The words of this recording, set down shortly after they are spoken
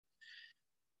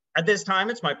At this time,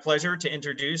 it's my pleasure to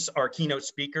introduce our keynote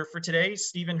speaker for today,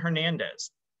 Stephen Hernandez.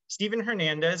 Stephen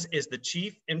Hernandez is the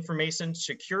Chief Information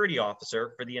Security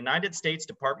Officer for the United States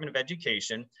Department of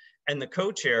Education and the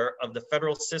co-chair of the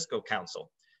Federal Cisco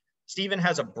Council. Stephen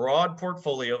has a broad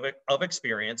portfolio of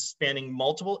experience spanning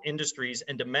multiple industries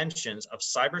and dimensions of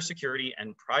cybersecurity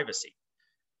and privacy.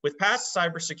 With past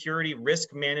cybersecurity risk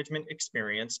management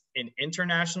experience in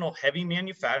international heavy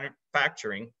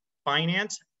manufacturing,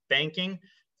 finance, banking,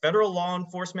 federal law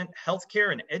enforcement,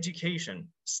 healthcare, and education,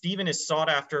 Stephen is sought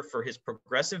after for his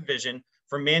progressive vision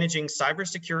for managing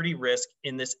cybersecurity risk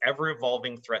in this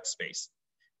ever-evolving threat space.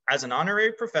 As an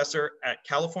honorary professor at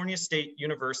California State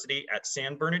University at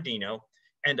San Bernardino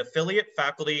and affiliate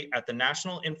faculty at the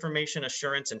National Information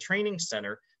Assurance and Training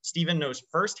Center, Stephen knows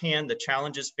firsthand the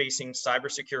challenges facing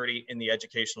cybersecurity in the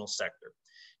educational sector.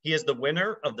 He is the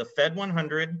winner of the Fed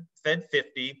 100, Fed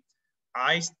 50,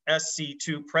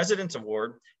 ISC2 President's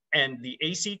Award, and the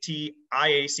ACT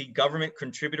IAC Government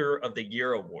Contributor of the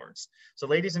Year Awards. So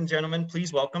ladies and gentlemen,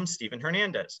 please welcome Stephen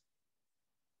Hernandez.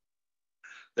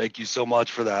 Thank you so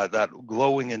much for that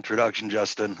glowing introduction,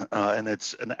 Justin. And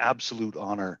it's an absolute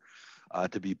honor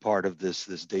to be part of this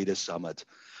data summit.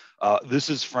 This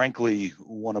is frankly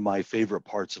one of my favorite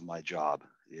parts of my job,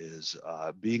 is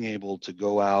being able to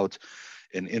go out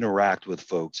and interact with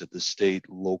folks at the state,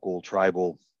 local,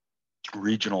 tribal,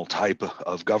 regional type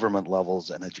of government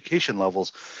levels and education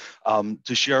levels,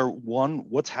 to share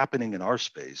what's happening in our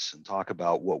space and talk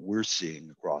about what we're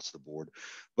seeing across the board,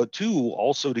 but two,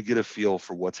 also to get a feel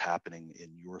for what's happening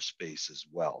in your space as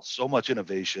well. So much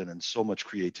innovation and so much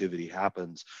creativity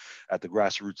happens at the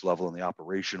grassroots level and the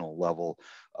operational level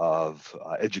of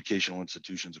educational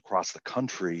institutions across the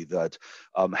country that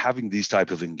having these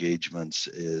type of engagements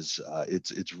is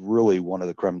it's really one of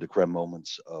the creme de creme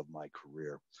moments of my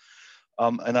career.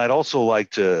 And I'd also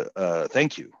like to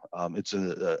thank you. It's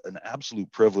an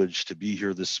absolute privilege to be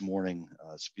here this morning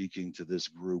speaking to this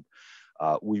group.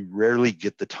 We rarely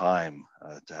get the time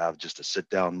to have just a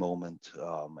sit-down moment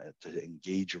to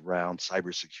engage around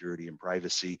cybersecurity and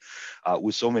privacy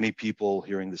with so many people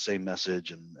hearing the same message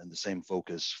and the same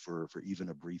focus for even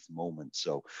a brief moment.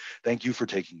 So thank you for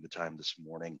taking the time this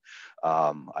morning.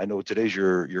 I know today's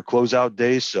your closeout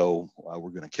day, so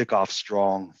we're going to kick off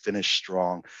strong, finish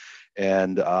strong.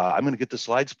 And I'm going to get the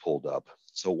slides pulled up.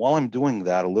 So while I'm doing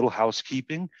that, a little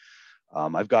housekeeping.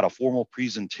 I've got a formal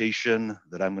presentation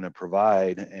that I'm going to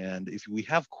provide. And if we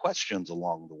have questions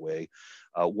along the way,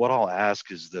 what I'll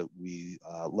ask is that we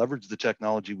leverage the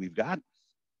technology we've got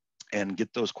and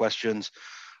get those questions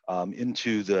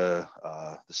into the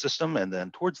system. And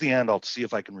then towards the end, I'll see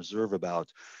if I can reserve about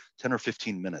 10 or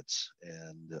 15 minutes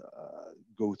and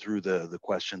go through the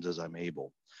questions as I'm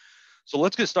able. So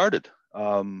let's get started.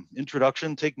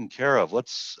 Introduction taken care of.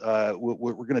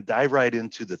 We're going to dive right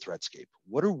into the threatscape.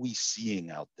 What are we seeing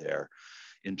out there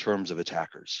in terms of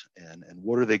attackers, and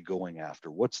what are they going after?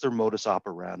 What's their modus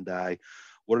operandi?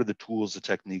 What are the tools, the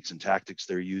techniques, and tactics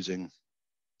they're using?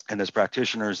 And as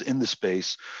practitioners in the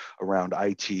space around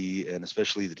IT and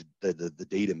especially the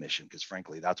data mission, because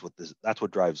frankly, that's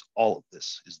what drives all of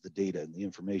this, is the data and the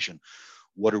information.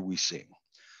 What are we seeing?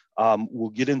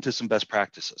 We'll get into some best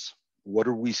practices. What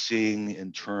are we seeing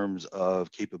in terms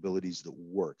of capabilities that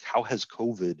work? How has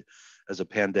COVID as a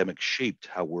pandemic shaped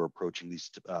how we're approaching these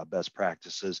best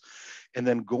practices? And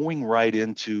then going right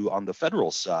into, on the federal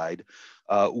side,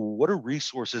 what are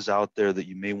resources out there that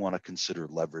you may want to consider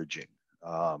leveraging?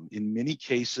 In many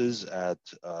cases at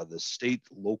the state,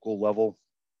 local level,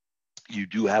 you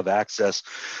do have access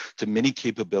to many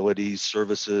capabilities,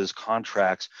 services,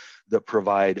 contracts that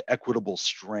provide equitable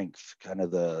strength, kind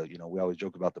of we always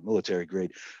joke about the military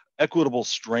grade, equitable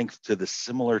strength to the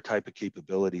similar type of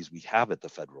capabilities we have at the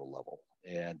federal level.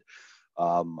 And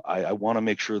I want to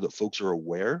make sure that folks are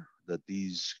aware that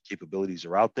these capabilities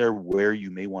are out there, where you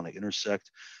may want to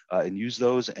intersect and use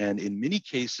those. And in many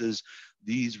cases,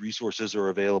 these resources are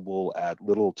available at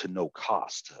little to no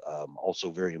cost. Also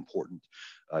very important,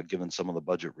 given some of the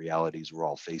budget realities we're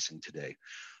all facing today.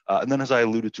 And then, as I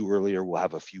alluded to earlier, we'll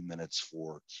have a few minutes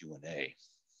for Q&A.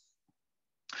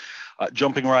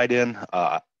 Jumping right in,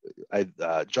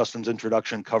 Justin's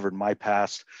introduction covered my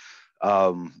past.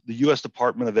 The U.S.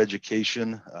 Department of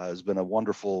Education has been a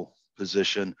wonderful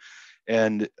position.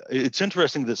 And it's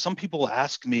interesting that some people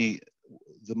ask me,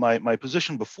 my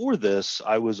position before this,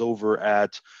 I was over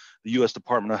at the U.S.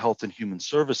 Department of Health and Human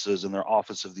Services in their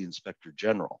Office of the Inspector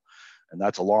General. And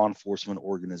that's a law enforcement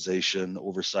organization,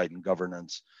 oversight and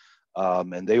governance.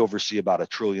 And they oversee about $1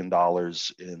 trillion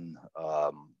in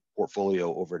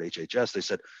portfolio over at HHS. They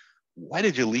said, why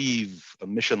did you leave a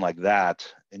mission like that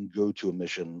and go to a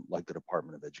mission like the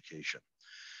Department of Education?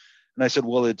 And I said,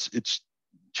 well, it's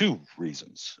two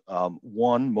reasons.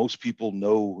 One, most people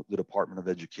know the Department of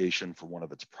Education for one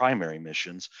of its primary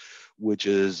missions, which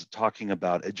is talking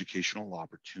about educational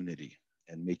opportunity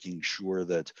and making sure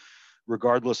that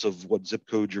regardless of what zip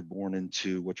code you're born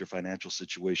into, what your financial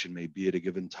situation may be at a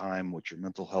given time, what your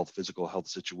mental health, physical health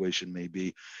situation may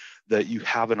be, that you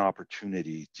have an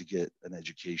opportunity to get an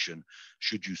education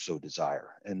should you so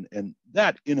desire. And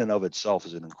that in and of itself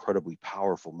is an incredibly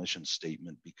powerful mission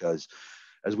statement because,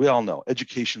 as we all know,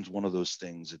 education is one of those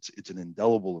things. It's an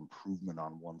indelible improvement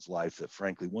on one's life that,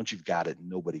 frankly, once you've got it,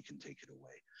 nobody can take it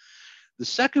away. The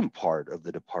second part of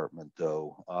the department,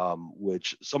 though,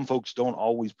 which some folks don't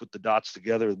always put the dots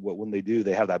together, when they do,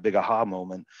 they have that big aha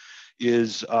moment,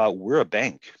 is we're a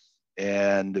bank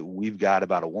and we've got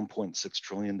about a $1.6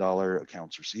 trillion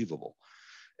accounts receivable.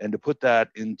 And to put that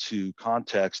into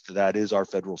context, that is our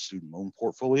federal student loan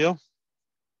portfolio.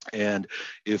 And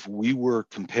if we were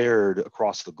compared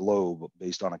across the globe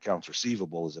based on accounts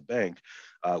receivable as a bank,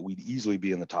 we'd easily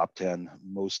be in the top 10,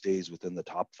 most days within the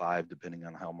top 5, depending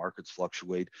on how markets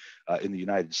fluctuate. In the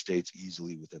United States,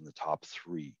 easily within the top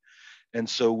 3. And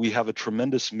so we have a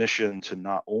tremendous mission to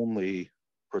not only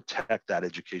protect that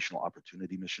educational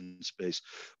opportunity mission space,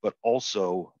 but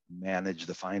also manage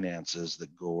the finances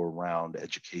that go around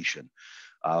education.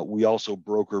 We also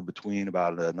broker between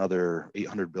about another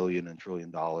 $800 billion and $1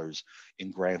 trillion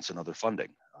in grants and other funding.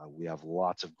 We have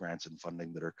lots of grants and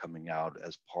funding that are coming out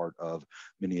as part of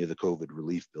many of the COVID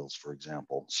relief bills, for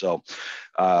example. So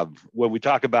when we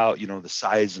talk about, the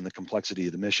size and the complexity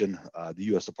of the mission, the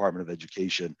U.S. Department of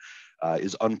Education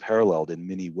is unparalleled in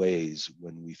many ways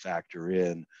when we factor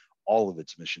in all of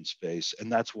its mission space.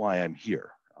 And that's why I'm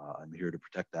here. I'm here to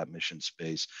protect that mission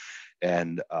space.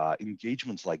 And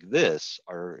engagements like this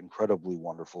are incredibly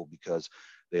wonderful because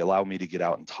they allow me to get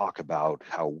out and talk about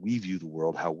how we view the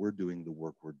world, how we're doing the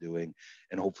work we're doing,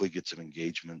 and hopefully get some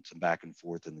engagement, some back and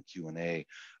forth in the Q&A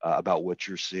about what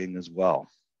you're seeing as well.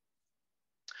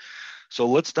 So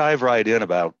let's dive right in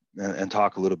and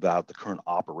talk a little about the current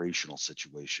operational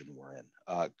situation we're in.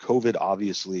 COVID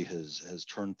obviously has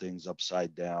turned things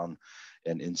upside down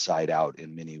and inside out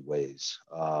in many ways,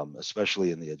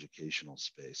 especially in the educational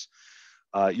space.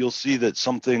 You'll see that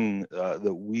something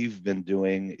that we've been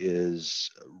doing is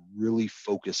really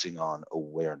focusing on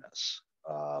awareness.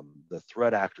 The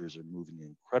threat actors are moving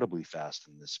incredibly fast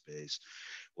in this space.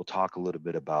 We'll talk a little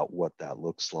bit about what that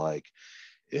looks like.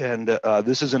 And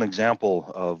this is an example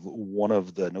of one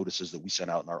of the notices that we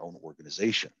sent out in our own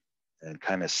organization and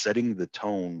kind of setting the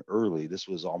tone early. This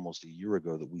was almost a year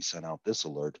ago that we sent out this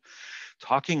alert,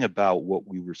 talking about what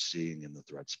we were seeing in the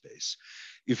threat space.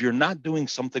 If you're not doing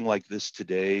something like this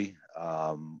today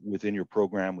within your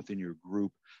program, within your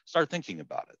group, start thinking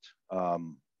about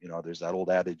it. There's that old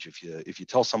adage, if you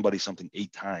tell somebody something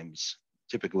 8 times,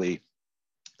 typically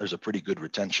there's a pretty good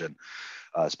retention,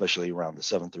 especially around the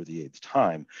 7th or the 8th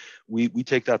time. We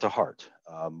take that to heart.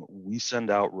 We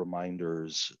send out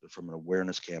reminders from an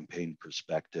awareness campaign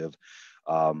perspective,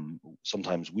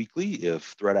 sometimes weekly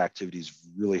if threat activity is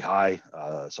really high,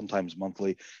 sometimes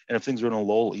monthly, and if things are in a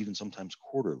lull, even sometimes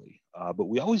quarterly. But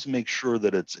we always make sure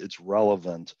that it's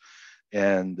relevant.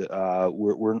 And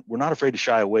we're not afraid to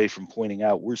shy away from pointing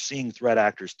out we're seeing threat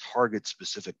actors target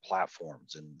specific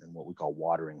platforms and what we call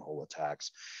watering hole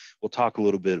attacks. We'll talk a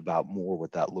little bit about more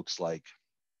what that looks like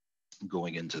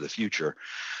going into the future.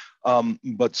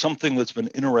 But something that's been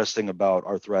interesting about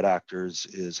our threat actors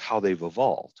is how they've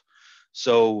evolved.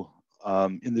 So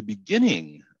in the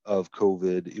beginning of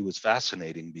COVID, it was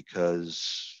fascinating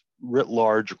because writ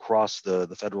large across the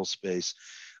federal space,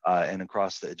 and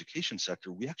across the education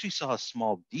sector, we actually saw a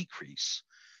small decrease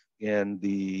in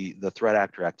the threat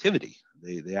actor activity.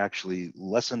 They actually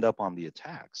lessened up on the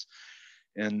attacks.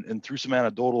 And through some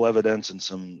anecdotal evidence and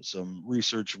some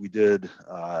research we did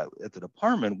at the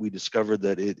department, we discovered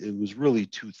that it was really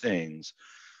 2 things.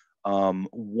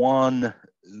 One,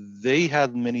 they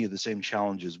had many of the same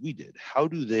challenges we did. How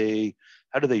do they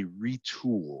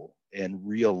retool and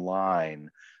realign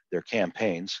their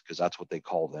campaigns, because that's what they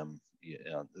call them.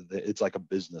 It's like a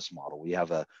business model. We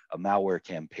have a malware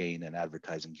campaign and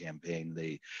advertising campaign.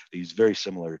 They use very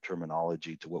similar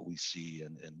terminology to what we see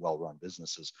in well-run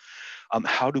businesses.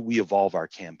 How do we evolve our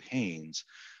campaigns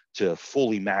to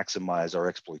fully maximize our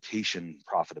exploitation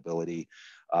profitability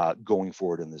going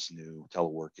forward in this new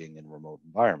teleworking and remote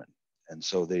environment? And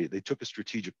so they took a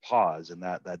strategic pause, and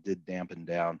that did dampen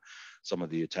down some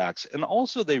of the attacks. And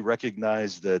also they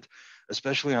recognized that,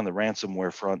 especially on the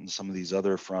ransomware front and some of these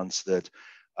other fronts, that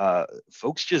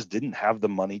folks just didn't have the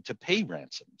money to pay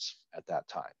ransoms at that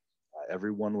time.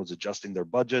 Everyone was adjusting their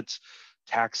budgets.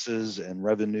 Taxes and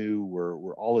revenue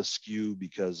were all askew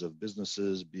because of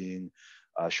businesses being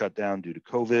shut down due to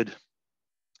COVID,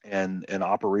 and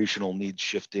operational needs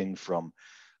shifting from,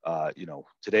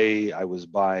 today I was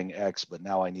buying X, but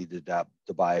now I needed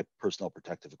to buy personal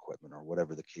protective equipment or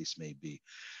whatever the case may be.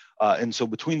 And so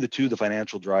between the two, the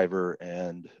financial driver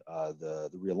and the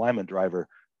realignment driver,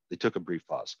 they took a brief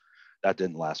pause. That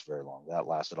didn't last very long. That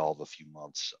lasted all of a few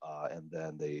months. And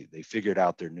then they figured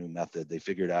out their new method. They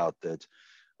figured out that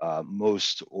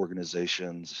most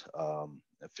organizations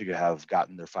have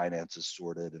gotten their finances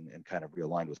sorted and kind of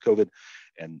realigned with COVID,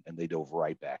 and they dove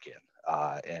right back in.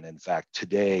 And in fact,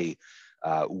 today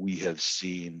we have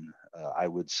seen, I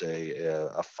would say,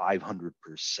 a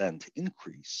 500%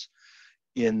 increase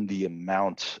in the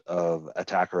amount of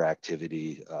attacker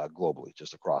activity globally,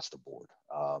 just across the board.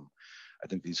 I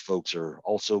think these folks are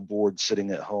also bored sitting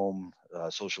at home,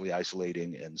 socially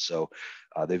isolating, and so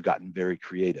they've gotten very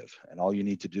creative. And all you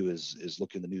need to do is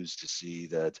look in the news to see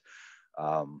that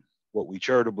what we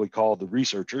charitably call the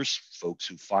researchers, folks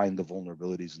who find the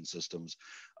vulnerabilities in systems,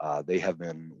 they have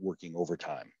been working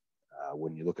overtime.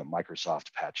 When you look at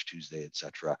Microsoft Patch Tuesday, et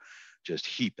cetera, just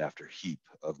heap after heap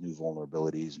of new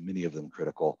vulnerabilities, many of them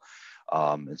critical.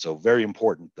 And so very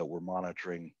important that we're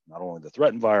monitoring not only the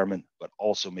threat environment, but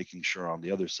also making sure on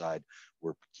the other side,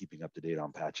 we're keeping up to date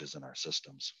on patches in our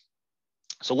systems.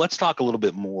 So let's talk a little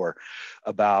bit more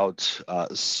about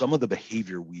some of the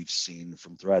behavior we've seen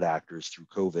from threat actors through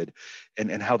COVID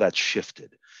and how that's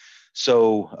shifted.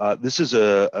 So this is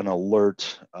an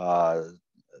alert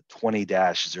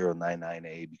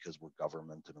 20-099A because we're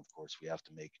government, and of course we have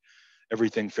to make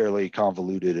everything fairly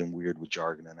convoluted and weird with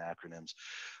jargon and acronyms.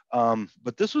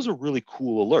 But this was a really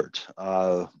cool alert.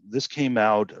 This came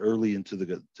out early into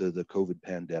the COVID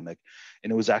pandemic,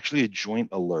 and it was actually a joint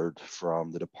alert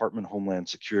from the Department of Homeland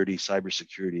Security,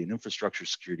 Cybersecurity and Infrastructure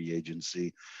Security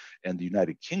Agency, and the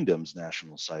United Kingdom's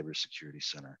National Cybersecurity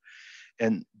Center.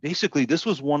 And basically, this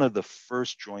was one of the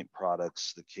first joint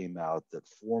products that came out that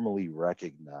formally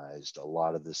recognized a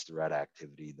lot of this threat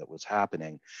activity that was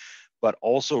happening, but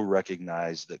also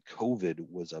recognized that COVID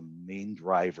was a main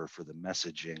driver for the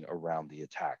messaging around the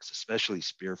attacks, especially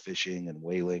spear phishing and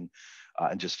whaling,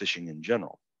 and just phishing in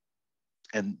general.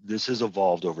 And this has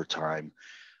evolved over time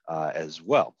as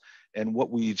well. And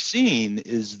what we've seen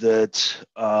is that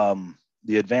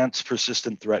the Advanced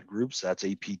Persistent Threat Groups, that's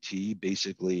APT,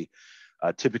 basically,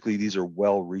 typically these are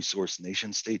well-resourced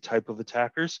nation-state type of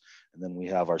attackers. And then we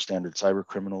have our standard cyber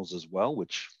criminals as well,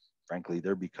 which frankly,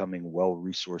 they're becoming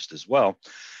well-resourced as well.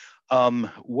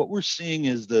 What we're seeing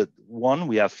is that, one,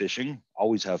 we have phishing,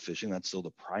 always have phishing. That's still the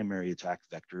primary attack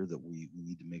vector that we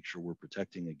need to make sure we're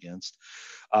protecting against.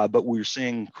 But we're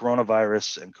seeing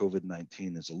coronavirus and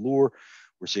COVID-19 as a lure.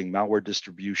 We're seeing malware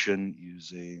distribution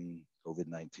using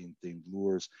COVID-19 themed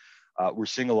lures. We're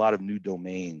seeing a lot of new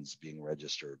domains being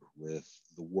registered with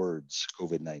the words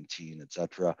COVID-19, et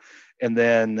cetera. And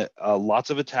then lots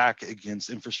of attack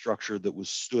against infrastructure that was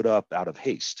stood up out of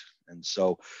haste. And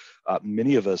so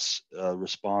many of us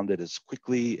responded as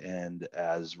quickly and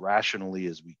as rationally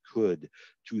as we could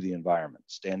to the environment,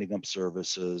 standing up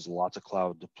services, lots of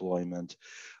cloud deployment.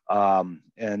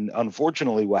 And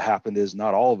unfortunately, what happened is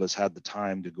not all of us had the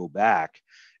time to go back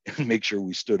and make sure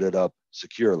we stood it up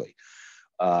securely.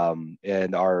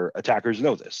 And our attackers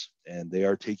know this, and they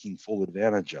are taking full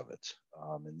advantage of it.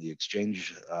 And the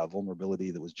Exchange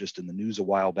vulnerability that was just in the news a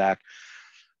while back,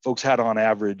 folks had on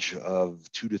average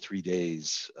of 2 to 3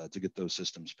 days to get those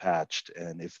systems patched.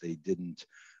 And if they didn't,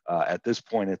 at this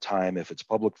point in time, if it's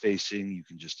public facing, you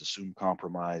can just assume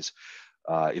compromise.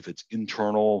 If it's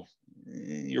internal,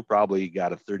 you're probably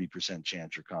got a 30%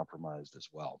 chance you're compromised as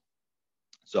well.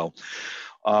 So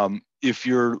if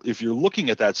you're looking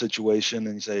at that situation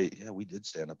and you say, yeah, we did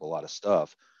stand up a lot of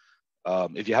stuff.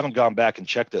 If you haven't gone back and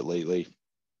checked it lately,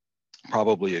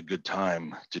 probably a good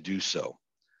time to do so.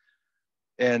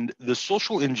 And the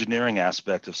social engineering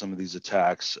aspect of some of these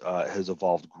attacks has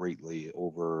evolved greatly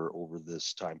over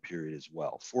this time period as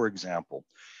well. For example,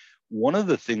 one of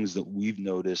the things that we've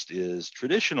noticed is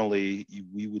traditionally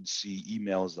we would see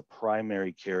email as the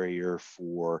primary carrier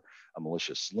for a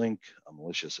malicious link, a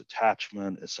malicious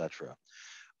attachment, etc.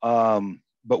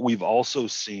 But we've also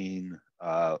seen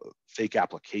fake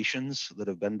applications that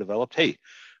have been developed. Hey,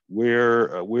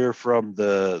 we're from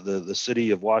the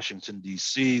city of Washington,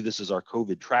 D.C. This is our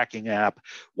COVID tracking app.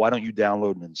 Why don't you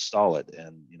download and install it?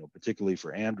 And particularly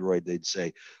for Android, they'd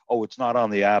say, oh, it's not on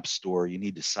the App Store. You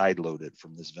need to sideload it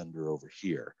from this vendor over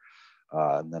here.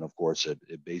 And then, of course,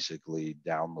 it basically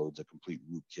downloads a complete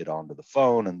rootkit onto the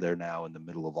phone, and they're now in the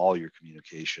middle of all your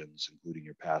communications, including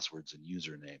your passwords and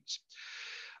usernames.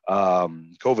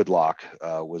 COVID lock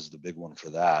was the big one for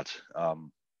that.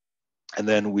 And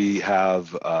then we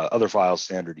have other file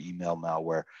standard email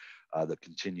malware that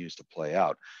continues to play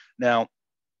out. Now,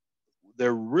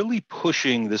 they're really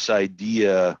pushing this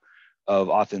idea of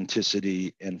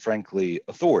authenticity and, frankly,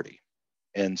 authority.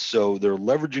 And so they're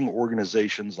leveraging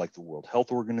organizations like the World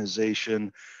Health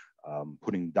Organization,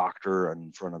 putting doctor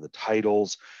in front of the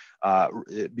titles,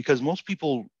 because most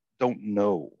people don't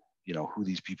know, who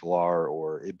these people are,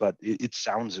 but it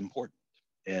sounds important.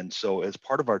 And so as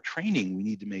part of our training, we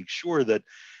need to make sure that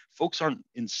folks aren't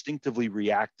instinctively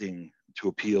reacting to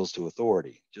appeals to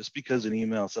authority. Just because an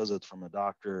email says it's from a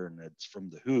doctor and it's from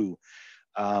the WHO,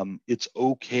 it's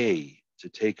okay to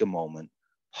take a moment,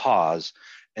 pause,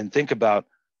 and think about,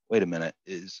 wait a minute,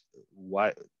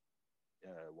 why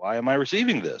am I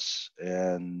receiving this?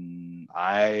 And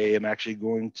I am actually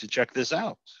going to check this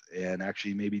out and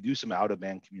actually maybe do some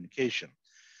out-of-band communication.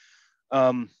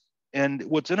 And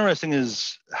what's interesting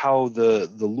is how the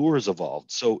lures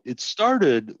evolved. So it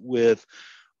started with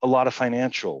a lot of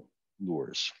financial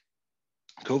lures.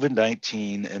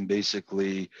 COVID-19, and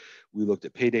basically we looked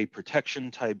at payday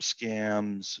protection type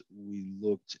scams. We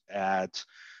looked at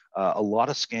a lot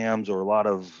of scams or a lot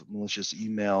of malicious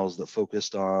emails that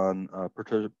focused on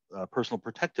personal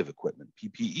protective equipment,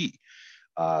 PPE.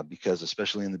 Because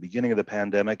especially in the beginning of the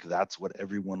pandemic, that's what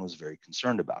everyone was very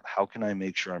concerned about. How can I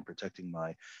make sure I'm protecting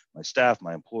my staff,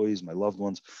 my employees, my loved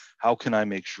ones? How can I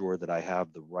make sure that I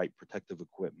have the right protective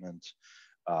equipment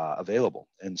available?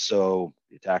 And so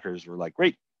the attackers were like,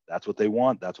 great, that's what they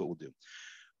want, that's what we'll do.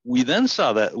 We then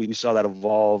saw that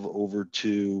evolve over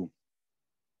to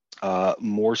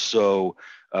more so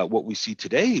what we see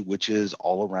today, which is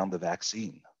all around the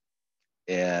vaccine.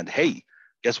 And hey,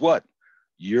 guess what?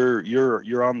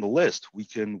 You're on the list. We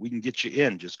can get you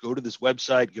in. Just go to this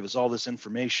website, give us all this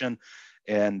information,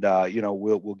 and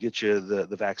we'll get you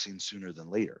the vaccine sooner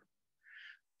than later.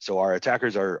 So our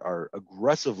attackers are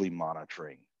aggressively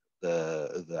monitoring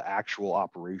the actual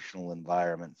operational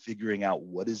environment, figuring out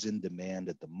what is in demand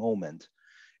at the moment,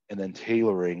 and then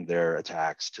tailoring their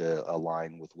attacks to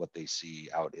align with what they see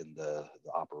out in the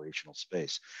operational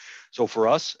space. So for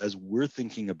us, as we're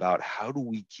thinking about how do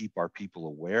we keep our people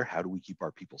aware, how do we keep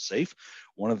our people safe,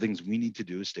 one of the things we need to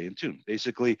do is stay in tune.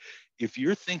 Basically, if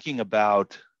you're thinking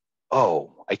about,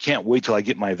 oh, I can't wait till I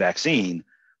get my vaccine,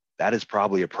 that is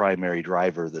probably a primary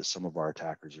driver that some of our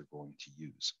attackers are going to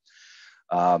use.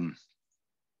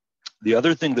 The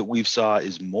other thing that we've saw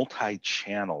is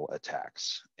multi-channel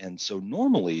attacks. And so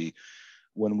normally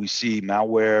when we see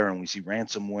malware and we see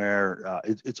ransomware,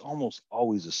 it's almost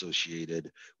always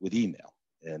associated with email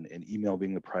and email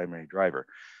being the primary driver.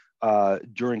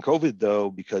 During COVID though,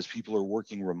 because people are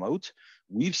working remote,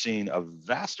 we've seen a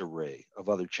vast array of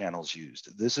other channels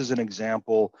used. This is an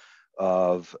example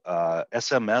of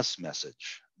SMS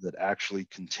message that actually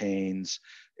contains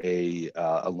a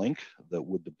link that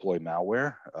would deploy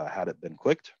malware had it been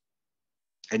clicked.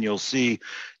 And you'll see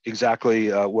exactly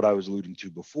what I was alluding to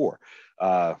before.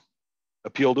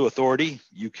 Appeal to authority,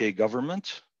 UK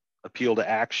government. Appeal to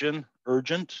action,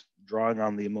 urgent, drawing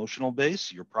on the emotional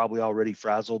base. You're probably already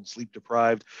frazzled, sleep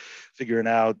deprived, figuring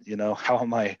out, how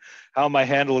am I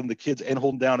handling the kids and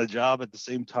holding down a job at the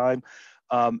same time.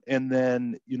 And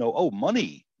then,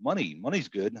 money's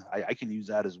good. I can use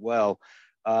that as well.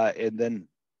 And then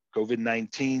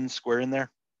COVID-19 square in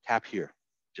there, tap here,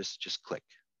 just click.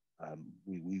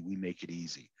 We make it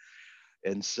easy.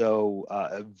 And so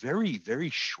a very, very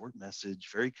short message,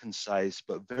 very concise,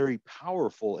 but very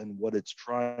powerful in what it's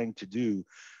trying to do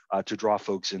to draw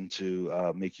folks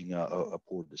into making a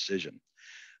poor decision.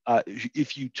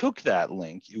 If you took that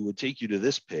link, it would take you to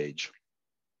this page,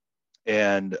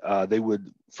 and they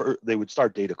would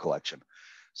start data collection.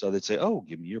 So they'd say, oh,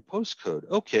 give me your postcode.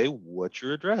 Okay, what's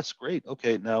your address? Great.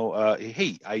 Okay, now,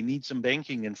 hey, I need some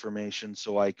banking information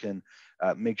so I can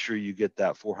make sure you get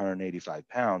that 485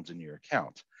 pounds in your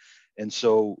account. And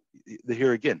so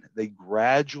here again, they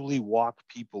gradually walk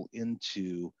people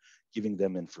into giving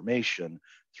them information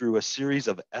through a series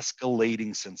of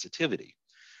escalating sensitivity.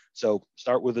 So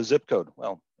start with a zip code.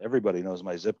 Well, everybody knows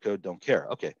my zip code, don't care.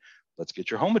 Okay, let's get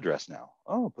your home address now.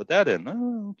 Oh, put that in.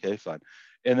 Oh, okay, fine.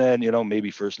 And then, maybe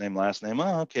first name, last name.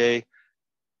 Oh, okay.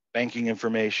 Banking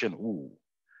information. Ooh.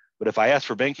 But if I ask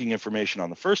for banking information on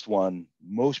the first one,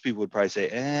 most people would probably say,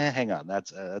 hang on,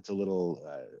 that's a little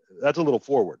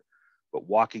forward. but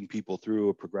walking people through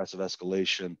a progressive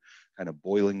escalation, kind of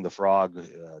boiling the frog,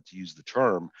 to use the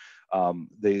term,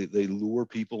 they lure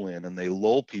people in and they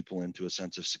lull people into a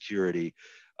sense of security,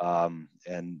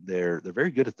 and they're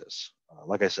very good at this.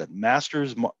 Like I said,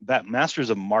 masters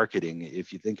of marketing,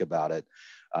 if you think about it,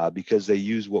 because they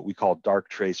use what we call dark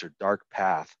trace or dark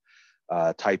path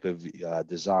type of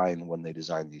design when they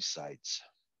design these sites.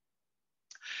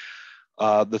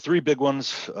 The three big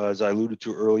ones, as I alluded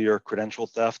to earlier, credential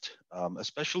theft,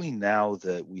 especially now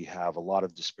that we have a lot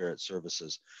of disparate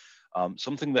services.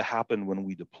 Something that happened when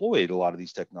we deployed a lot of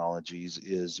these technologies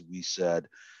is we said,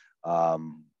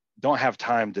 don't have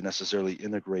time to necessarily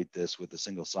integrate this with a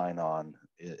single sign-on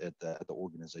at the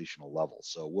organizational level.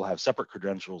 So we'll have separate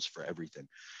credentials for everything.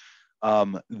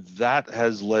 That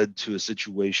has led to a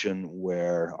situation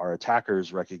where our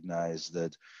attackers recognize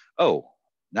that, oh,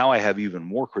 now I have even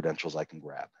more credentials I can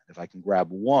grab. If I can grab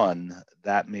one,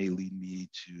 that may lead me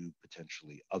to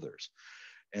potentially others.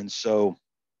 And so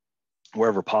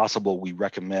wherever possible, we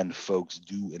recommend folks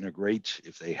do integrate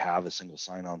if they have a single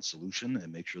sign-on solution,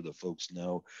 and make sure that folks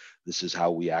know this is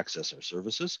how we access our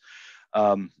services.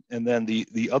 And then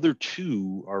the other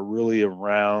two are really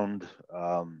around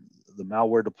the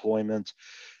malware deployment.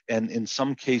 And in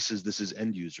some cases, this is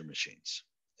end user machines.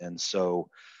 And so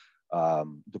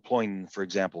deploying, for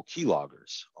example,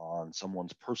 keyloggers on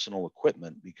someone's personal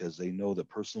equipment because they know that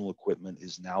personal equipment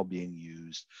is now being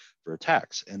used for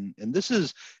attacks. And this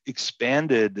has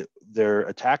expanded their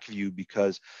attack view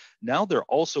because now they're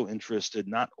also interested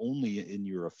not only in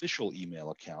your official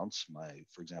email accounts,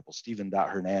 for example,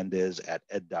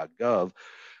 Stephen.Hernandez@ed.gov,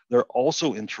 they're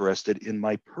also interested in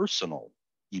my personal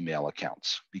email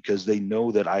accounts because they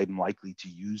know that I'm likely to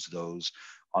use those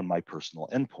on my personal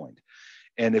endpoint.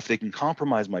 And if they can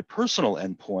compromise my personal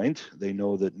endpoint, they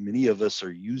know that many of us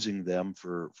are using them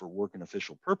for work and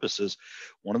official purposes.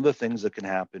 One of the things that can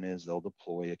happen is they'll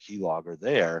deploy a keylogger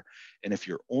there. And if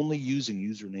you're only using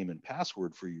username and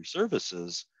password for your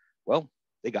services, well,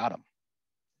 they got them.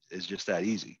 It's just that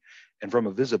easy. And from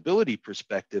a visibility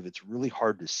perspective, it's really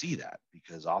hard to see that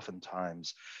because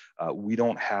oftentimes we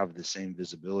don't have the same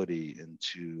visibility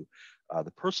into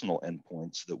the personal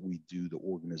endpoints that we do the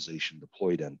organization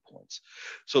deployed endpoints.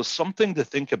 So something to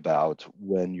think about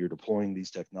when you're deploying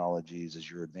these technologies, as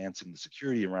you're advancing the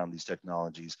security around these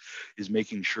technologies, is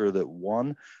making sure that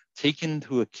one, take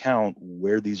into account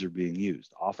where these are being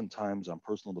used. Oftentimes on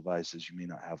personal devices, you may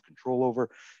not have control over.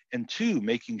 And two,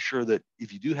 making sure that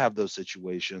if you do have those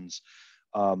situations,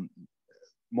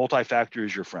 multi-factor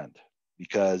is your friend.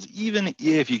 Because even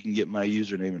if you can get my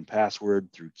username and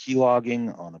password through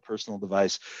keylogging on a personal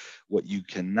device, what you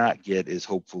cannot get is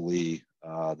hopefully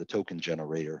the token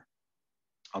generator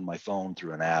on my phone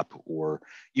through an app or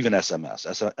even SMS.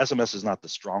 SMS is not the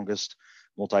strongest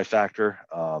multi-factor,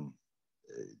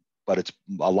 but it's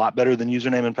a lot better than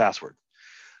username and password.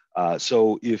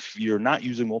 So if you're not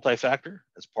using multi-factor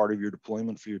as part of your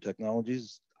deployment for your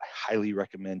technologies, I highly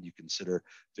recommend you consider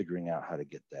figuring out how to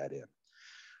get that in.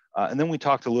 And then we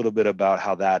talked a little bit about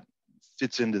how that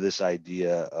fits into this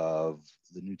idea of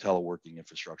the new teleworking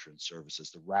infrastructure and services,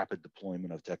 the rapid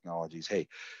deployment of technologies. Hey,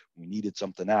 we needed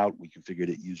something out, we configured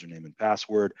it username and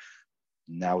password.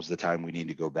 Now's the time we need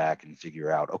to go back and figure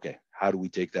out, okay, how do we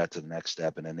take that to the next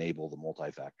step and enable the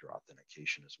multi-factor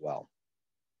authentication as well?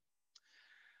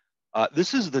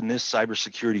 This is the NIST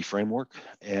cybersecurity framework.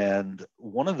 And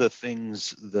one of the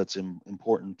things that's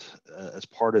important as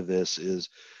part of this is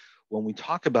when we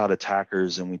talk about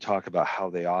attackers and we talk about how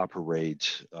they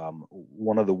operate,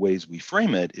 one of the ways we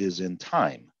frame it is in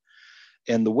time.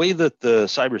 And the way that the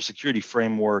cybersecurity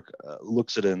framework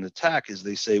looks at an attack is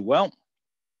they say, well,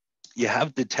 you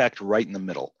have detect right in the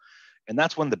middle. And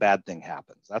that's when the bad thing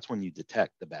happens. That's when you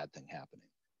detect the bad thing happening.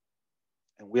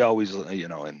 And we always,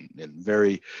 in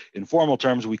very informal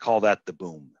terms, we call that the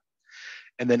boom.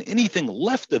 And then anything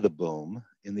left of the boom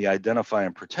in the identify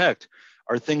and protect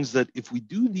are things that if we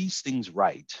do these things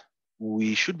right,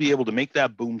 we should be able to make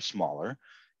that boom smaller.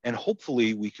 And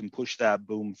hopefully we can push that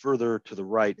boom further to the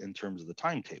right in terms of the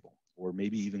timetable, or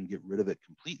maybe even get rid of it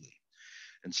completely.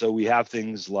 And so we have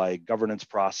things like governance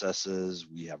processes,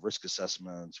 we have risk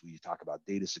assessments, we talk about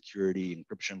data security,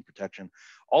 encryption, protection,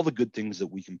 all the good things that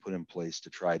we can put in place to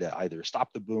try to either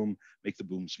stop the boom, make the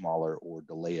boom smaller, or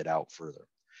delay it out further.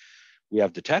 We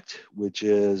have detect, which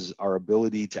is our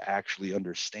ability to actually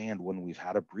understand when we've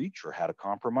had a breach or had a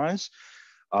compromise.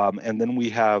 And then we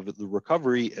have the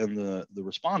recovery and the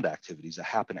respond activities that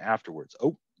happen afterwards.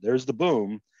 Oh, there's the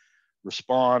boom.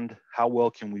 Respond. How well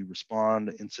can we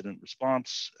respond? Incident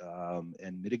response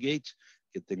and mitigate,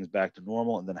 get things back to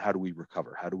normal. And then how do we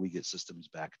recover? How do we get systems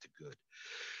back to good?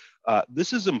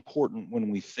 This is important when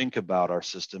we think about our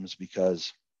systems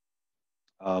because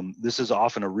this is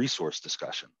often a resource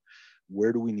discussion.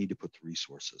 Where do we need to put the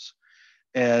resources?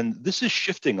 And this is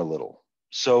shifting a little.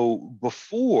 So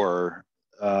before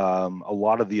a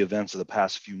lot of the events of the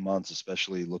past few months,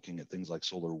 especially looking at things like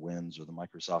SolarWinds or the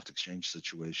Microsoft Exchange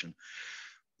situation,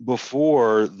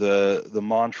 before the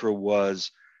mantra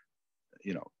was,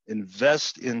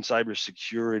 invest in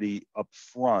cybersecurity up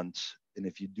front. And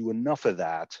if you do enough of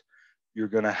that, you're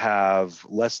going to have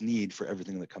less need for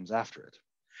everything that comes after it.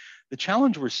 The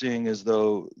challenge we're seeing is,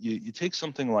 though, you take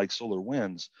something like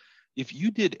SolarWinds, if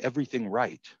you did everything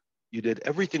right, you did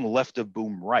everything left of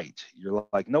boom right, you're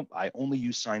like, nope, I only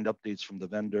use signed updates from the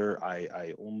vendor.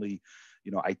 I only,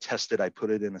 I tested, I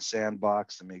put it in a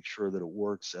sandbox to make sure that it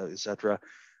works, et cetera.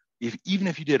 Even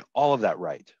if you did all of that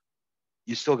right,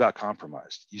 you still got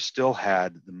compromised. You still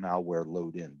had the malware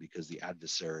load in because the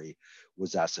adversary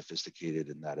was that sophisticated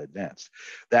and that advanced.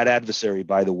 That adversary,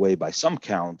 by the way, by some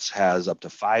counts, has up to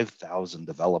 5,000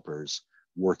 developers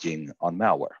working on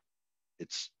malware.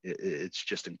 It's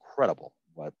just incredible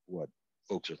what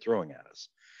folks are throwing at us.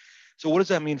 So what does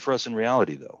that mean for us in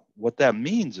reality, though? What that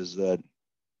means is that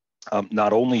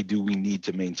not only do we need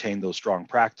to maintain those strong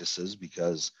practices,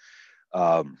 because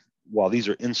while these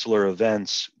are insular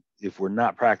events, if we're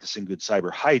not practicing good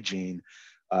cyber hygiene,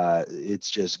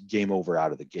 it's just game over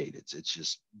out of the gate. It's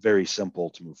just very simple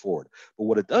to move forward. But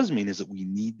what it does mean is that we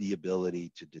need the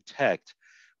ability to detect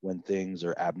when things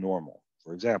are abnormal.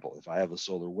 For example, if I have a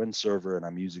SolarWinds server and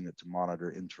I'm using it to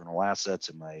monitor internal assets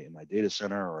in my data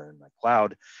center or in my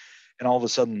cloud, and all of a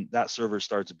sudden that server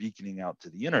starts beaconing out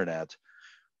to the internet,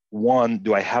 one,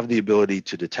 do I have the ability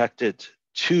to detect it?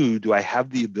 Two, do I have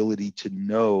the ability to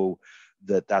know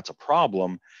that that's a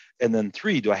problem? And then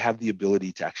three, do I have the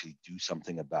ability to actually do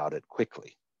something about it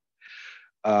quickly?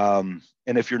 And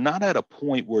if you're not at a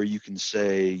point where you can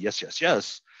say, yes, yes,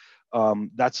 yes,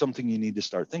 that's something you need to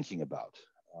start thinking about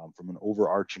from an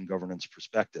overarching governance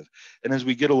perspective. And as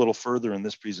we get a little further in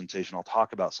this presentation, I'll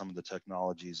talk about some of the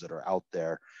technologies that are out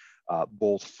there,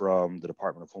 both from the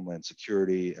Department of Homeland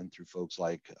Security and through folks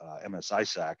like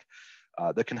MSISAC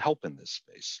that can help in this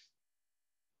space.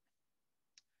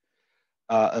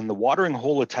 And the watering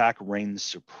hole attack reigns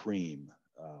supreme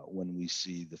when we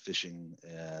see the phishing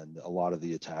and a lot of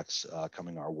the attacks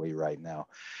coming our way right now.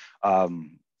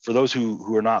 For those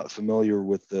who are not familiar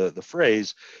with the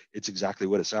phrase, it's exactly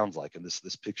what it sounds like. And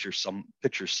this picture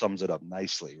sums it up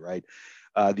nicely, right?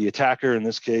 The attacker in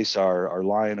this case, our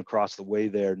lion across the way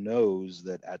there, knows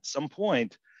that at some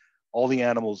point, all the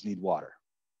animals need water.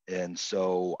 And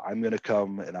so I'm going to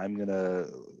come and I'm going to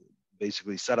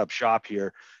basically set up shop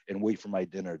here and wait for my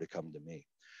dinner to come to me.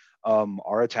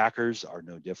 Our attackers are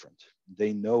no different.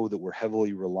 They know that we're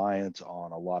heavily reliant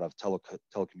on a lot of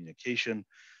telecommunication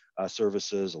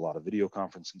services, a lot of video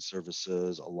conferencing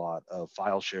services, a lot of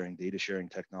file sharing, data sharing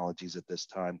technologies at this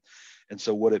time. And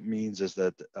so what it means is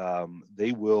that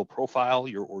they will profile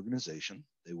your organization.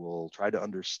 They will try to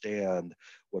understand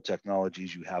what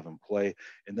technologies you have in play,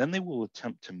 and then they will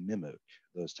attempt to mimic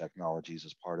those technologies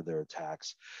as part of their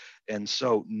attacks. And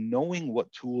so knowing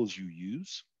what tools you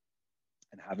use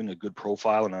and having a good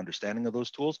profile and understanding of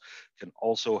those tools can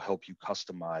also help you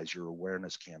customize your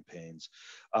awareness campaigns,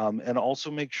 and also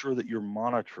make sure that you're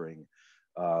monitoring.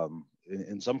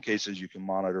 In some cases, you can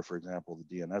monitor, for example,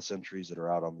 the DNS entries that are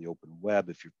out on the open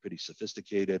web if you're pretty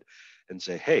sophisticated, and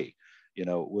say, hey,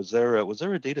 was there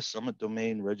a Data Summit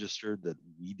domain registered that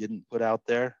we didn't put out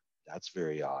there? That's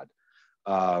very odd.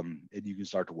 And you can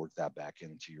start to work that back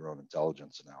into your own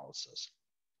intelligence analysis.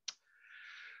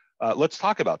 Let's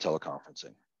talk about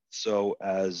teleconferencing. So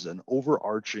as an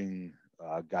overarching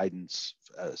guidance,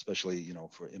 especially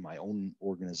in my own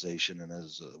organization, and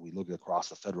as we look across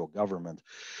the federal government,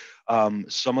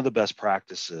 some of the best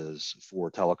practices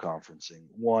for teleconferencing.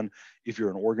 One, if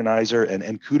you're an organizer,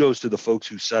 and kudos to the folks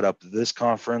who set up this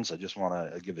conference. I just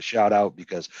want to give a shout out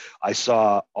because I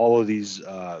saw all of these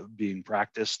being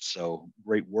practiced. So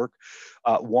great work.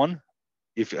 One,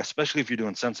 especially if you're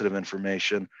doing sensitive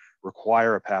information,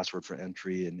 require a password for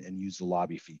entry and use the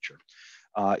lobby feature.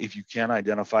 If you can't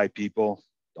identify people,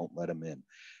 don't let them in.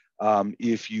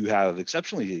 If you have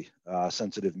exceptionally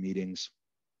sensitive meetings,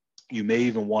 you may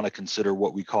even want to consider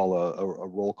what we call a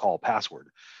roll call password,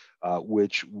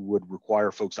 which would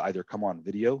require folks to either come on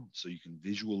video so you can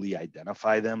visually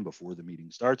identify them before the meeting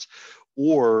starts,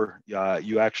 or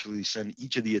you actually send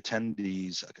each of the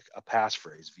attendees a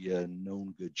passphrase via a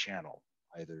known good channel,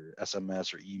 either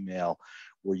SMS or email,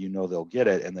 where they'll get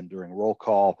it. And then during roll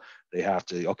call, they have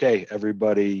to, okay,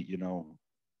 everybody,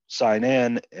 sign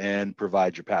in and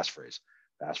provide your passphrase.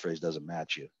 passphrase doesn't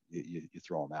match you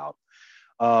throw them out.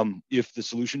 If the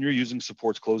solution you're using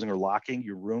supports closing or locking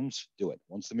your rooms, do it.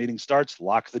 Once the meeting starts,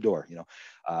 lock the door.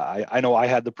 I know I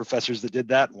had the professors that did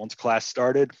that. Once class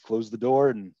started, close the door,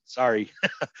 and sorry,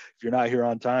 if you're not here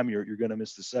on time, you're going to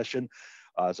miss the session.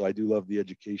 So I do love the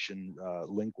education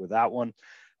link with that one.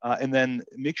 And then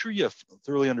make sure you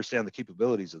thoroughly understand the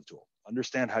capabilities of the tool.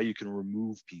 Understand how you can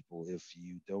remove people if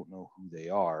you don't know who they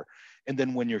are. And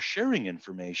then when you're sharing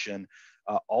information,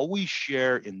 always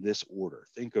share in this order.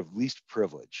 Think of least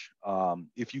privilege.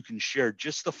 If you can share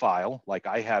just the file, like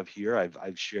I have here,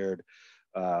 I've shared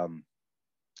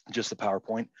just the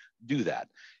PowerPoint, do that.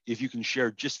 If you can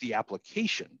share just the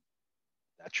application,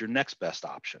 that's your next best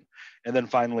option. And then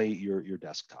finally, your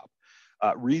desktop.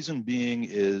 Reason being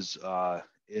is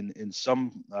in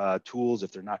some tools,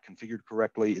 if they're not configured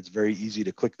correctly, it's very easy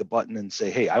to click the button and say,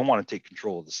 hey, I want to take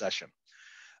control of the session.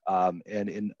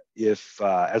 If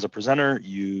as a presenter,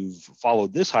 you've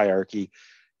followed this hierarchy,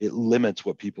 it limits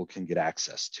what people can get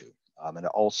access to. And it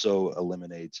also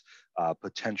eliminates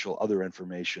potential other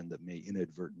information that may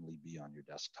inadvertently be on your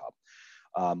desktop.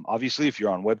 Obviously, if you're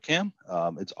on webcam,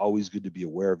 it's always good to be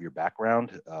aware of your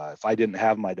background. If I didn't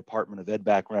have my Department of Ed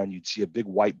background, you'd see a big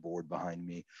whiteboard behind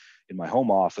me in my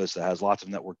home office that has lots of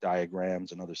network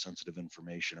diagrams and other sensitive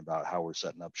information about how we're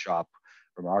setting up shop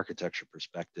from an architecture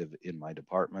perspective in my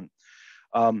department.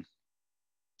 And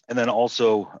then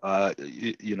also,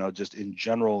 just in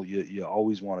general, you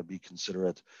always want to be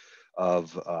considerate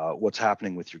of what's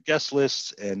happening with your guest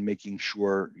lists and making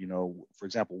sure, for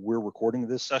example, we're recording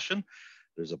this session.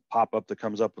 There's a pop-up that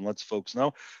comes up and lets folks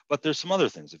know, but there's some other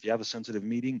things. If you have a sensitive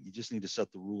meeting, you just need to set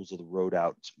the rules of the road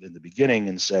out in the beginning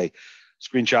and say,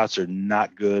 screenshots are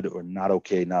not good or not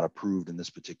okay, not approved in this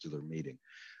particular meeting.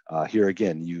 Here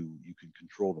again, you can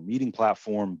control the meeting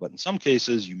platform, but in some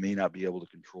cases, you may not be able to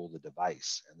control the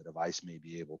device, and the device may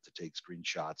be able to take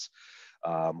screenshots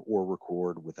or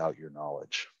record without your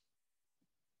knowledge.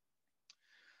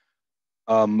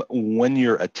 When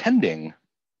you're attending,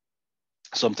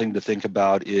 something to think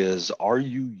about is, are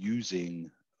you using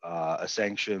a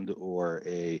sanctioned or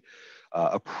a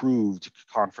approved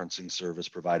conferencing service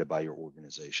provided by your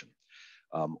organization?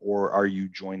 Or are you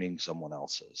joining someone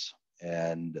else's?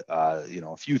 And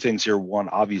a few things here. One,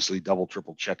 obviously double,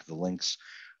 triple check the links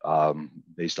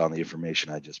based on the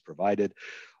information I just provided.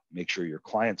 Make sure your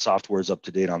client software is up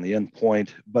to date on the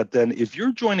endpoint. But then if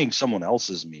you're joining someone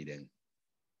else's meeting,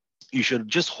 you should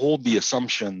just hold the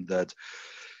assumption that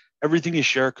everything you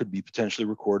share could be potentially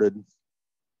recorded,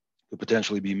 could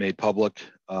potentially be made public.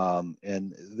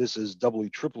 And this is doubly,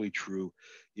 triply true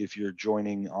if you're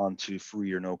joining onto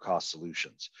free or no cost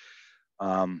solutions.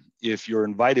 If you're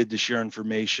invited to share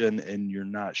information and you're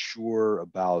not sure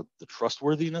about the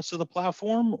trustworthiness of the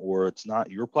platform, or it's not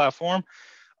your platform,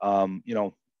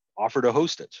 offer to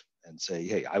host it and say,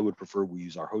 hey, I would prefer we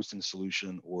use our hosting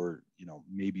solution, or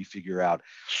maybe figure out,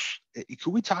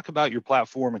 could we talk about your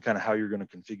platform and kind of how you're going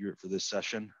to configure it for this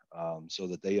session, so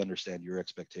that they understand your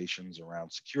expectations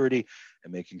around security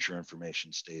and making sure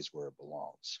information stays where it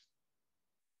belongs.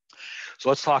 So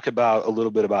let's talk about a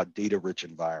little bit about data-rich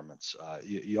environments.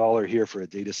 You all are here for a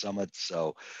data summit,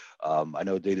 so I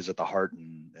know data is at the heart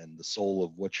and the soul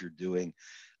of what you're doing.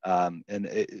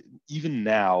 Even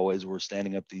now, as we're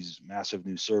standing up these massive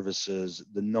new services,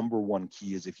 the number one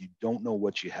key is, if you don't know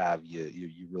what you have,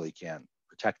 you really can't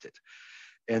protect it.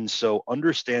 And so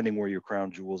understanding where your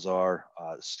crown jewels are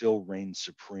still reigns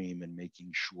supreme in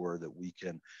making sure that we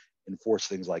can enforce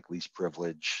things like least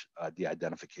privilege,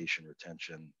 de-identification,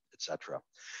 retention, etc.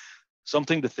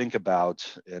 Something to think about,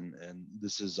 and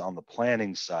this is on the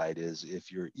planning side, is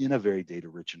if you're in a very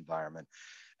data-rich environment,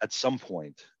 at some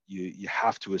point, you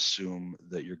have to assume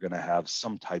that you're going to have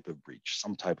some type of breach,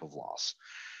 some type of loss.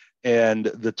 And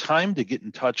the time to get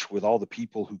in touch with all the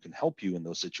people who can help you in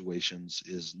those situations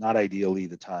is not ideally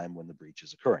the time when the breach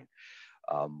is occurring.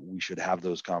 We should have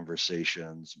those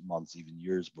conversations months, even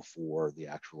years before the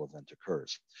actual event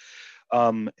occurs.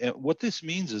 And what this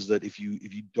means is that if you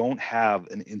don't have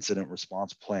an incident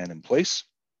response plan in place,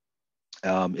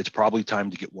 it's probably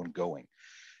time to get one going.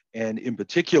 And in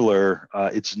particular,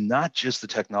 it's not just the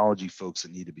technology folks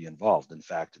that need to be involved. In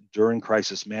fact, during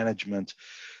crisis management,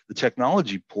 the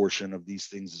technology portion of these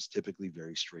things is typically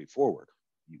very straightforward.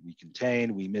 We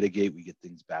contain, we mitigate, we get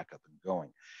things back up and going.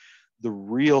 The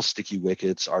real sticky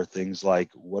wickets are things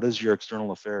like, what does your external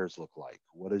affairs look like?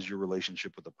 What does your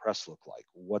relationship with the press look like?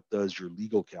 What does your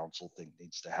legal counsel think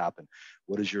needs to happen?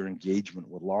 What is your engagement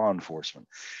with law enforcement?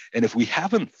 And if we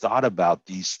haven't thought about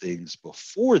these things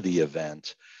before the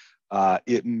event,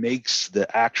 it makes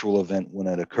the actual event when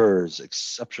it occurs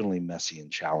exceptionally messy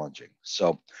and challenging.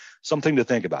 So something to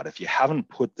think about. If you haven't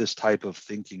put this type of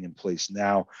thinking in place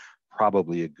now,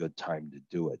 probably a good time to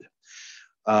do it.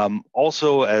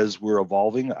 Also, as we're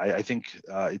evolving, I think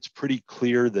it's pretty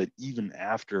clear that even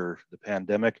after the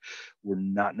pandemic, we're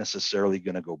not necessarily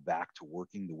going to go back to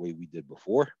working the way we did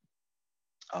before.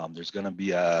 There's going to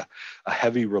be a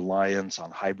heavy reliance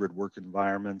on hybrid work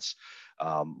environments,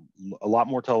 a lot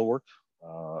more telework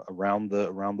around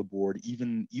the board,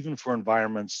 even for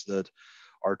environments that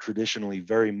are traditionally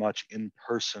very much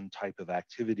in-person type of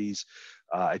activities.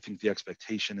 I think the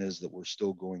expectation is that we're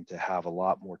still going to have a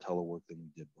lot more telework than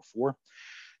we did before.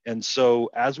 And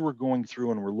so as we're going through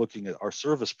and we're looking at our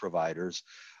service providers,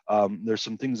 there's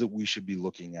some things that we should be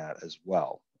looking at as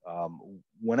well.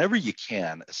 Whenever you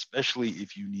can, especially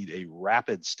if you need a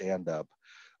rapid stand-up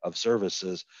of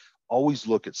services, always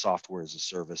look at software as a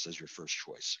service as your first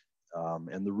choice.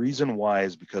 And the reason why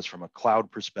is because from a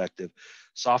cloud perspective,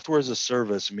 software as a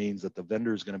service means that the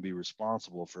vendor is going to be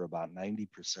responsible for about 90%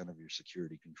 of your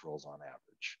security controls on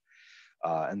average.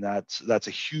 And that's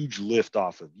a huge lift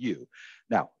off of you.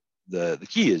 Now, the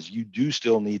key is you do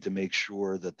still need to make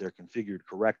sure that they're configured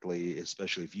correctly,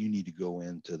 especially if you need to go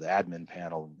into the admin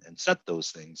panel and set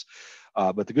those things.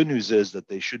 But the good news is that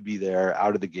they should be there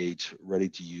out of the gate, ready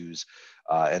to use.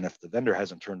 And if the vendor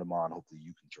hasn't turned them on, hopefully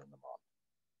you can turn them on.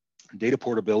 Data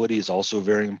portability is also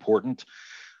very important.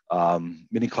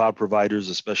 Many cloud providers,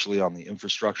 especially on the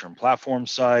infrastructure and platform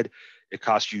side, it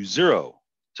costs you $0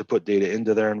 to put data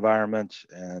into their environment,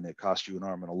 and it costs you an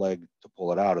arm and a leg to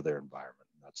pull it out of their environment.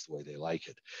 That's the way they like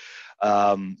it.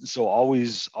 So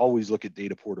always look at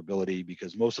data portability,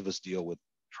 because most of us deal with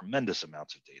tremendous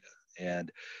amounts of data,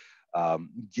 and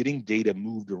getting data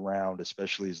moved around,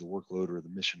 especially as the workload or the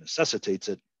mission necessitates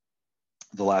it,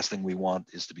 the last thing we want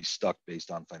is to be stuck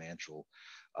based on financial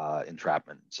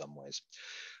entrapment in some ways.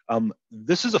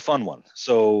 This is a fun one.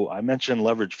 So I mentioned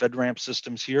leverage FedRAMP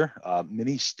systems here.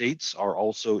 Many states are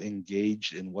also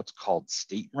engaged in what's called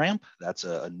StateRAMP. That's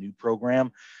a new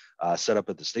program set up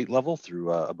at the state level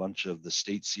through a bunch of the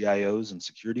state CIOs and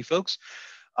security folks.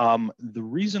 The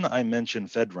reason I mentioned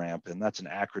FedRAMP, and that's an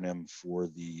acronym for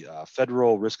the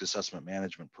Federal Risk Assessment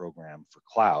Management Program for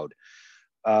Cloud.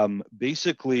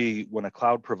 Basically, when a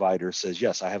cloud provider says,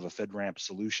 yes, I have a FedRAMP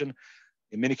solution,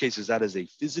 in many cases, that is a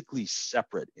physically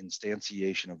separate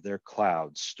instantiation of their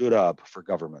cloud stood up for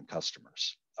government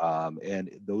customers. And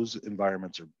those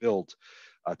environments are built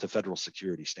to federal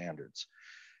security standards.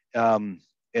 And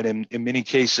in many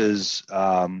cases,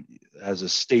 as a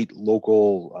state,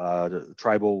 local,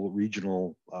 tribal,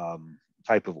 regional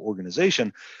type of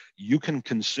organization, you can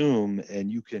consume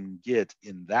and you can get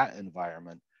in that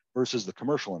environment versus the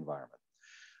commercial environment.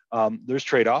 There's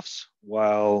trade-offs.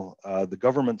 While the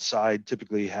government side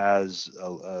typically has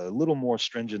a little more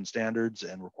stringent standards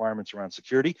and requirements around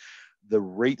security, the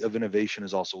rate of innovation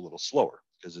is also a little slower,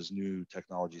 because as new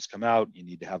technologies come out, you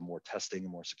need to have more testing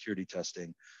and more security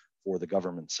testing for the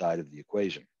government side of the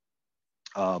equation.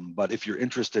 But if you're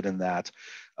interested in that,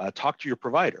 talk to your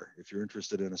provider. If you're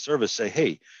interested in a service, say,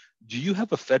 hey, do you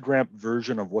have a FedRAMP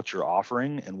version of what you're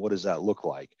offering, and what does that look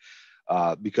like?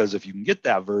 Because if you can get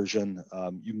that version,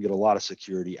 you can get a lot of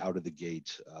security out of the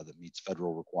gate that meets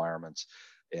federal requirements.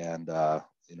 And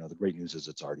the great news is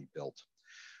it's already built.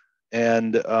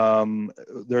 And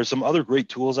there are some other great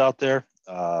tools out there.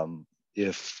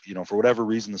 If for whatever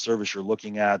reason the service you're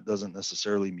looking at doesn't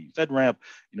necessarily meet FedRAMP,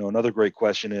 another great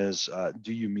question is,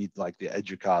 do you meet like the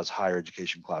EDUCAUSE Higher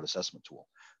Education Cloud Assessment Tool?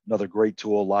 Another great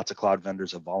tool. Lots of cloud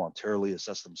vendors have voluntarily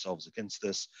assessed themselves against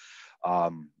this.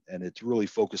 And it's really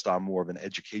focused on more of an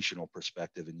educational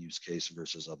perspective and use case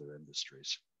versus other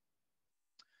industries.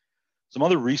 Some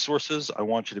other resources I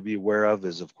want you to be aware of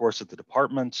is, of course, at the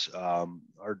department,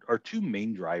 our two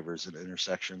main drivers and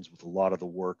intersections with a lot of the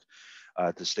work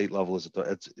at the state level is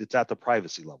it's at the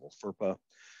privacy level, FERPA.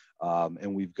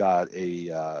 And we've got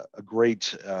a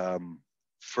great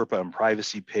FERPA and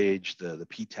privacy page, the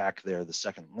PTAC there, the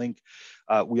second link.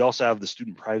 We also have the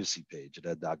student privacy page at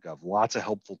ed.gov. Lots of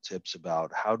helpful tips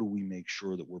about how do we make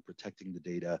sure that we're protecting the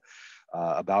data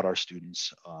about our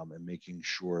students and making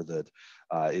sure that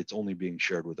it's only being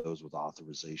shared with those with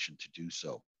authorization to do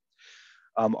so.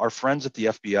 Our friends at the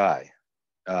FBI,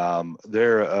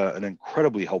 they're an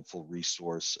incredibly helpful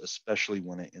resource, especially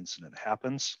when an incident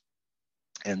happens.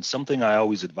 And something I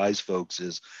always advise folks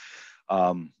is,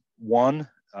 one,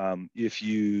 if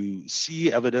you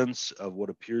see evidence of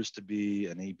what appears to be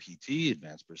an APT,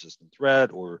 advanced persistent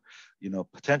threat, or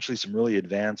potentially some really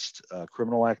advanced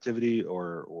criminal activity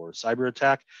or cyber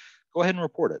attack, go ahead and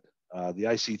report it. the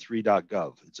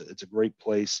ic3.gov. It's a great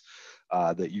place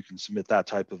that you can submit that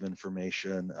type of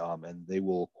information, and they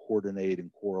will coordinate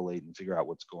and correlate and figure out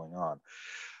what's going on.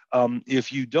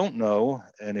 If you don't know,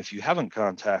 and if you haven't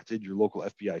contacted your local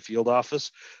FBI field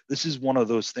office, this is one of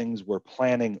those things where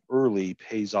planning early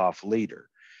pays off later.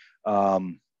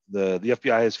 The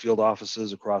FBI has field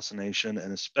offices across the nation,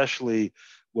 and especially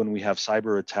when we have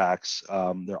cyber attacks,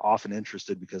 they're often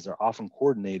interested because they're often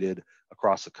coordinated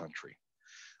across the country.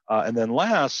 And then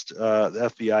last,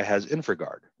 the FBI has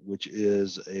InfraGard, which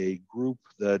is a group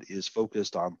that is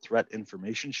focused on threat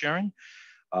information sharing.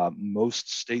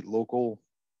 Most state, local,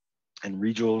 and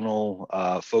regional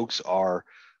folks are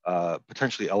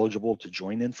potentially eligible to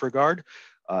join InfraGard.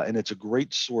 And it's a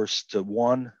great source to,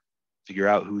 one, figure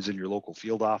out who's in your local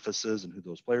field offices and who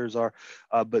those players are,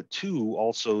 but two,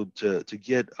 also to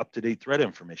get up-to-date threat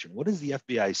information. What is the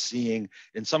FBI seeing,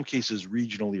 in some cases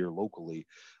regionally or locally,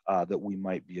 that we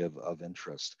might be of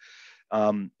interest?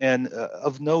 And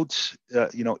of note,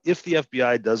 if the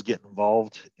FBI does get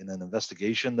involved in an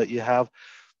investigation that you have,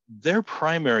 their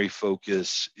primary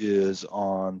focus is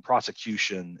on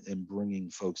prosecution and bringing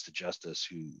folks to justice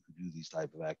who do these type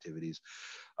of activities.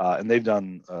 And they've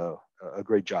done a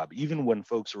great job. Even when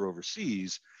folks are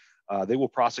overseas, they will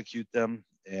prosecute them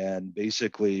and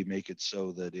basically make it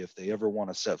so that if they ever want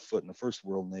to set foot in a first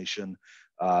world nation,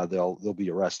 they'll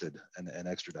be arrested and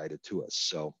extradited to us.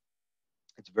 So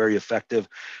it's very effective,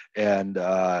 and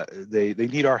they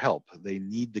need our help. They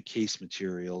need the case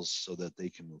materials so that they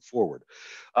can move forward.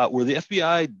 Where the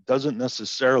FBI doesn't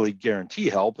necessarily guarantee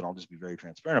help, and I'll just be very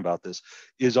transparent about this,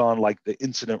 is on like the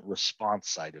incident response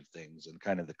side of things and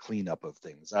kind of the cleanup of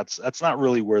things. That's not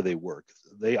really where they work.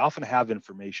 They often have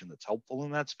information that's helpful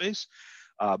in that space,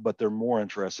 but they're more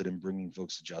interested in bringing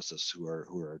folks to justice who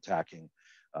are attacking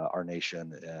our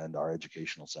nation and our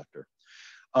educational sector.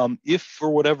 If for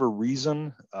whatever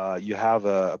reason you have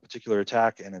a particular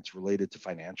attack and it's related to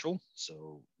financial,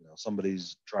 so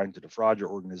somebody's trying to defraud your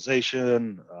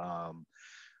organization,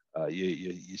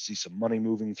 you see some money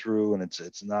moving through and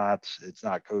it's not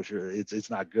kosher, it's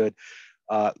not good.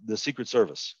 The Secret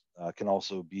Service can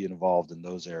also be involved in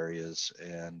those areas,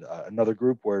 and another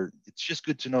group where it's just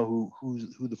good to know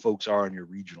who the folks are in your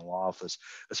regional office,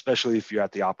 especially if you're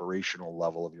at the operational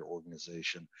level of your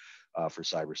organization for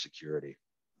cybersecurity.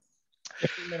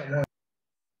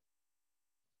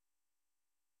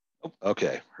 Oh,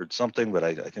 okay, heard something, but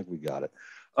I think we got it.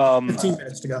 15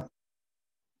 minutes to go.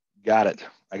 Got it.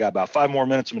 I got about 5 more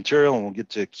minutes of material and we'll get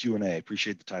to Q&A.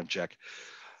 Appreciate the time check.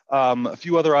 A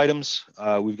few other items.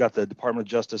 We've got the Department of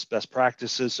Justice best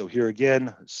practices. So here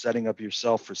again, setting up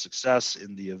yourself for success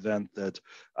in the event that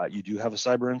you do have a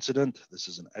cyber incident. This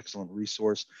is an excellent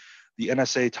resource. The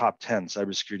NSA Top 10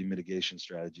 Cybersecurity Mitigation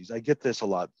Strategies. I get this a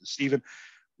lot. Stephen,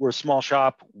 we're a small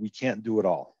shop. We can't do it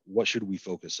all. What should we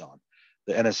focus on?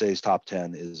 The NSA's Top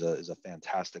 10 is a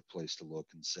fantastic place to look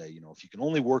and say, if you can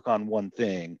only work on one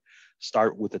thing,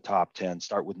 start with the top 10,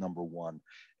 start with number 1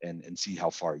 and see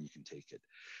how far you can take it.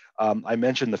 I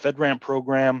mentioned the FedRAMP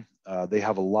program. They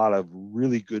have a lot of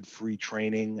really good free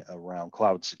training around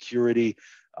cloud security.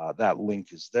 That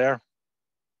link is there.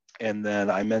 And then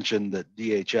I mentioned that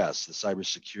DHS, the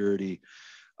Cybersecurity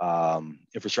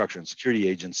Infrastructure and Security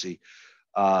Agency,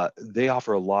 they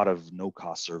offer a lot of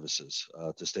no-cost services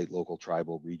to state, local,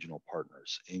 tribal, regional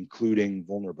partners, including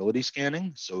vulnerability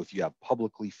scanning. So if you have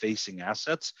publicly facing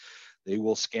assets, they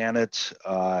will scan it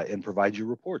and provide you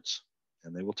reports.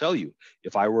 And they will tell you,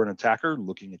 if I were an attacker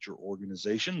looking at your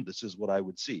organization, this is what I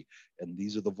would see. And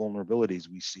these are the vulnerabilities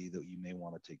we see that you may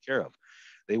want to take care of.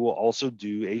 They will also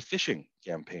do a phishing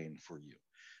campaign for you.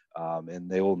 And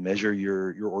they will measure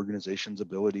your organization's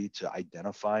ability to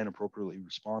identify and appropriately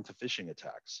respond to phishing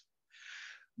attacks.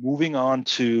 Moving on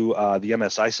to the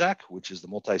MSISAC, which is the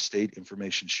Multi-State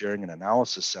Information Sharing and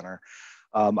Analysis Center.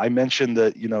 I mentioned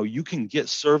that you can get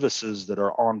services that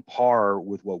are on par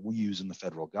with what we use in the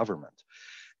federal government.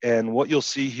 And what you'll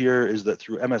see here is that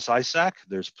through MSISAC,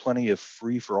 there's plenty of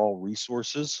free for all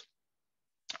resources.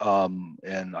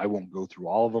 And I won't go through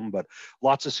all of them, but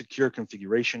lots of secure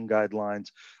configuration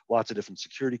guidelines, lots of different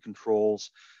security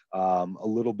controls, a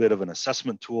little bit of an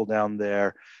assessment tool down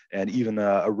there, and even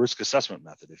a risk assessment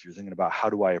method if you're thinking about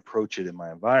how do I approach it in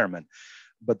my environment.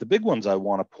 But the big ones I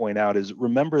want to point out is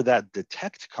remember that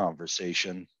detect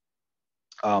conversation.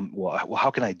 Well,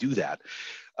 how can I do that?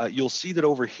 You'll see that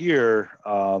over here,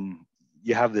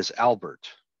 you have this Albert,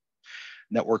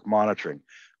 network monitoring.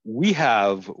 We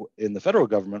have in the federal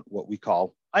government what we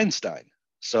call Einstein.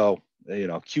 So,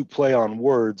 cute play on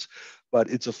words,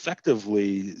 but it's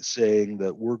effectively saying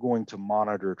that we're going to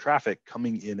monitor traffic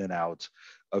coming in and out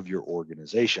of your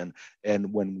organization.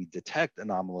 And when we detect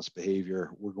anomalous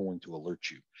behavior, we're going to alert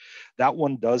you. That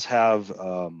one does have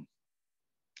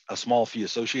a small fee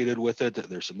associated with it.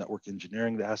 There's some network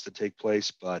engineering that has to take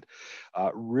place, but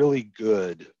really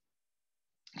good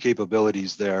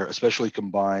capabilities there, especially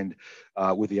combined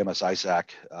with the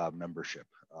MS-ISAC membership.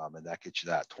 And that gets you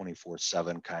that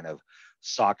 24/7 kind of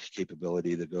SOC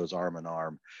capability that goes arm in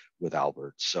arm with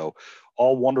Albert. So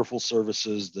all wonderful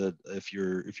services that if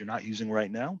you're not using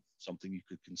right now, something you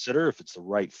could consider if it's the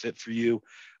right fit for you.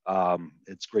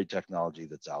 It's great technology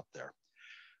that's out there.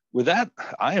 With that,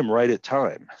 I am right at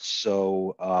time.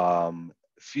 So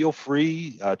feel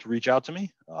free to reach out to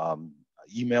me.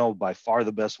 Email by far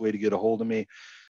the best way to get a hold of me.